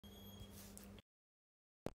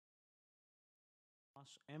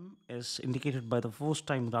mass m is indicated by the force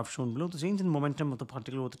time graph shown below. The change in momentum of the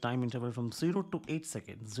particle over the time interval from 0 to 8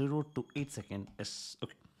 seconds. 0 to 8 seconds is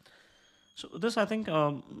okay. So this I think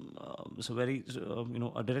is a very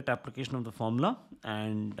a direct application of the formula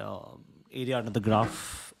and area under the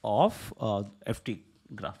graph of FT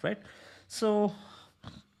graph, right? So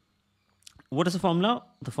what is the formula?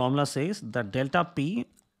 The formula says that delta P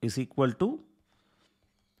is equal to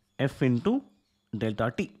F into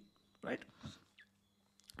delta T, right?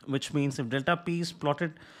 Which means if delta P is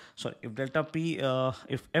plotted,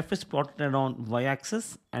 if F is plotted along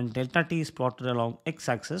y-axis and delta T is plotted along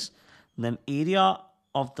x-axis, then area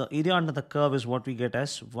under the curve is what we get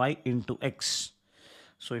as y into x.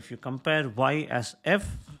 So if you compare y as F,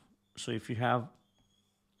 so if you have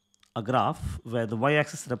a graph where the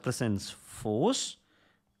y-axis represents force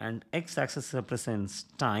and x-axis represents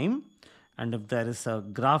time, and if there is a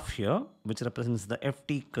graph here which represents the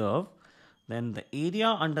FT curve, then the area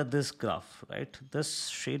under this graph, right, this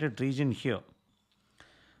shaded region here,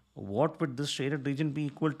 what would this shaded region be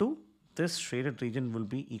equal to? This shaded region will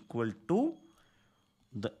be equal to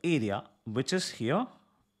the area which is here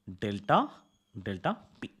delta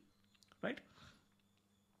P, right?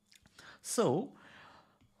 So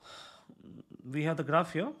we have the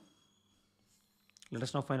graph here. Let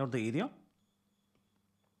us now find out the area.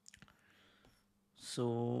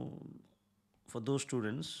 So for those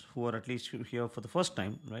students who are at least here for the first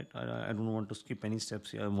time, right, I don't want to skip any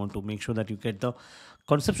steps here. I want to make sure that you get the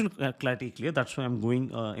conceptual clarity clear. That's why I'm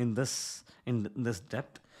going in this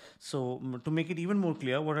depth. So to make it even more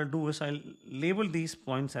clear, what I'll do is I'll label these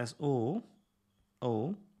points as O,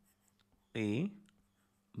 A,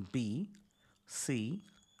 B, C,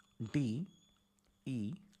 D,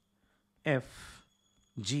 E, F,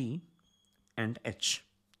 G, and H.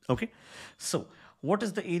 Okay. So what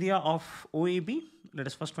is the area of OAB? Let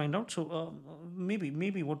us first find out. So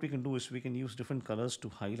maybe what we can do is we can use different colors to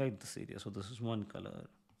highlight this area. So this is one color,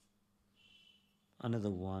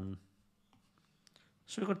 another one.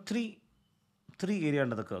 So we've got three area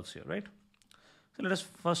under the curves here, right? So let us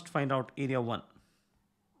first find out area 1.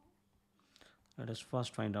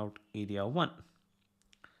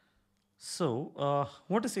 So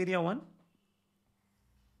what is area 1?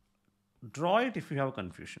 Draw it if you have a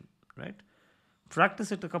confusion, right?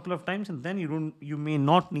 Practice it a couple of times and then you may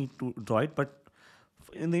not need to draw it, but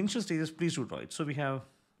in the initial stages, please do draw it. So we have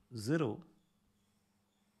 0,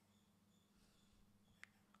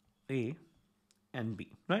 A and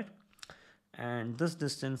B, right? And this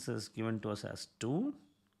distance is given to us as 2,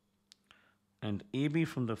 and AB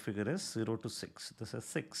from the figure is 0 to 6. This is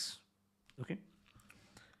 6, okay?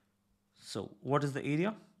 So what is the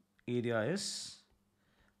area? Area is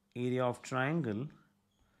area of triangle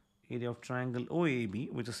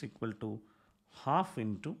OAB, which is equal to half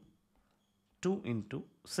into 2 into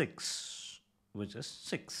 6, which is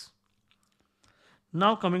 6.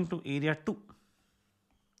 Now coming to area 2.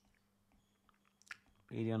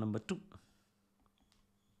 Area number 2,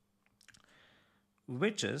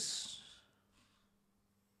 which is,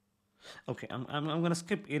 okay, I'm going to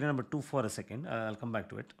skip area number 2 for a second. I'll come back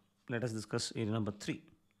to it. Let us discuss area number 3.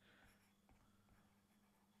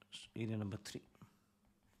 Area number 3.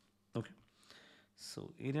 Okay.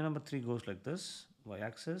 So area number 3 goes like this: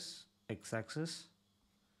 y-axis, x-axis.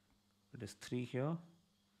 It is 3 here.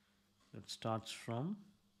 It starts from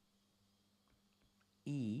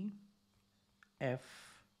E, F,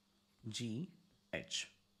 G, H.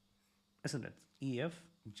 Isn't it? E, F,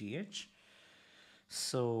 G, H.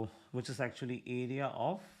 So which is actually area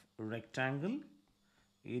of rectangle.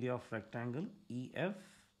 Area of rectangle E, F,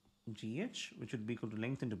 GH, which would be equal to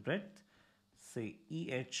length into breadth, say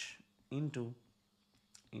EH into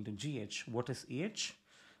GH. What is EH?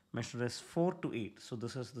 Measured as 4 to 8. So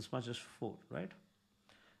this is this much is 4, right?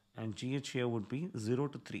 And GH here would be 0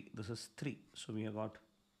 to 3. This is 3. So we have got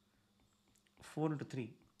 4 into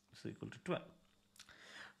 3 is equal to 12.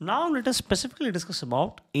 Now let us specifically discuss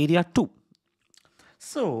about area 2.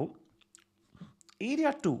 So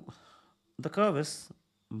area 2, the curve is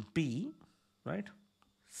B, right?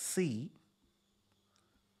 C,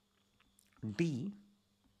 D,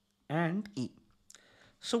 and E.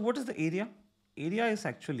 So what is the area? Area is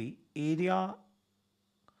actually area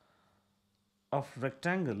of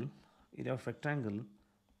rectangle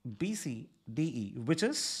BC DE, which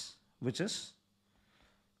is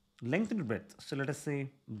length into breadth. So let us say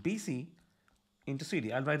BC into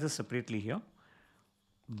CD. I'll write this separately here.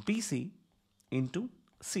 BC into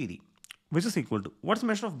CD, which is equal to, what's the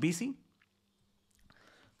measure of BC?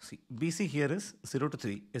 See, BC here is 0 to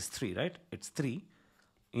 3 is 3, right? It's 3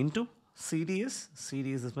 into CD is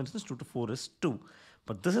this much is 2 to 4 is 2.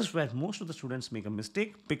 But this is where most of the students make a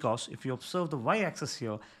mistake, because if you observe the y-axis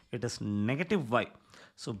here, it is negative y.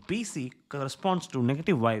 So BC corresponds to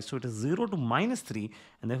negative y, so it is 0 to minus 3,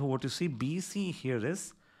 and therefore what you see BC here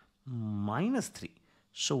is minus 3.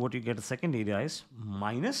 So what you get the second area is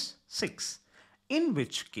minus 6. In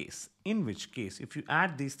which case, if you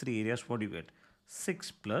add these three areas, what do you get?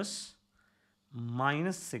 6 plus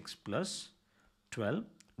minus 6 plus 12,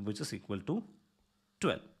 which is equal to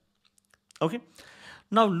 12. Okay.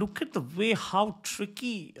 Now look at the way how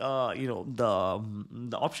tricky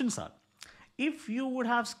the options are. If you would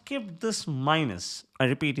have skipped this minus, I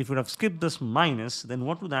repeat, if you would have skipped this minus, then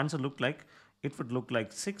what would the answer look like? It would look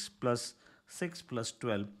like 6 plus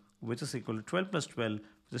 12, which is equal to 12 plus 12,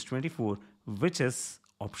 which is 24, which is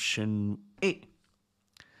option A.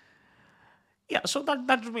 Yeah, so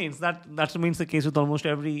that remains the case with almost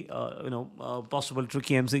every possible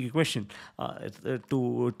tricky MCQ question. It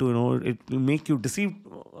will make you deceive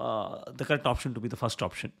the correct option to be the first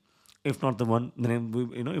option, if not the one, then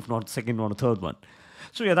if not the second one or third one.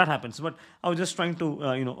 So yeah, that happens. But I was just trying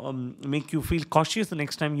to make you feel cautious the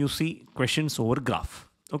next time you see questions over graph.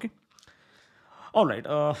 Okay. All right.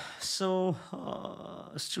 So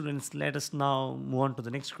students, let us now move on to the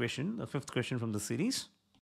next question, the fifth question from the series.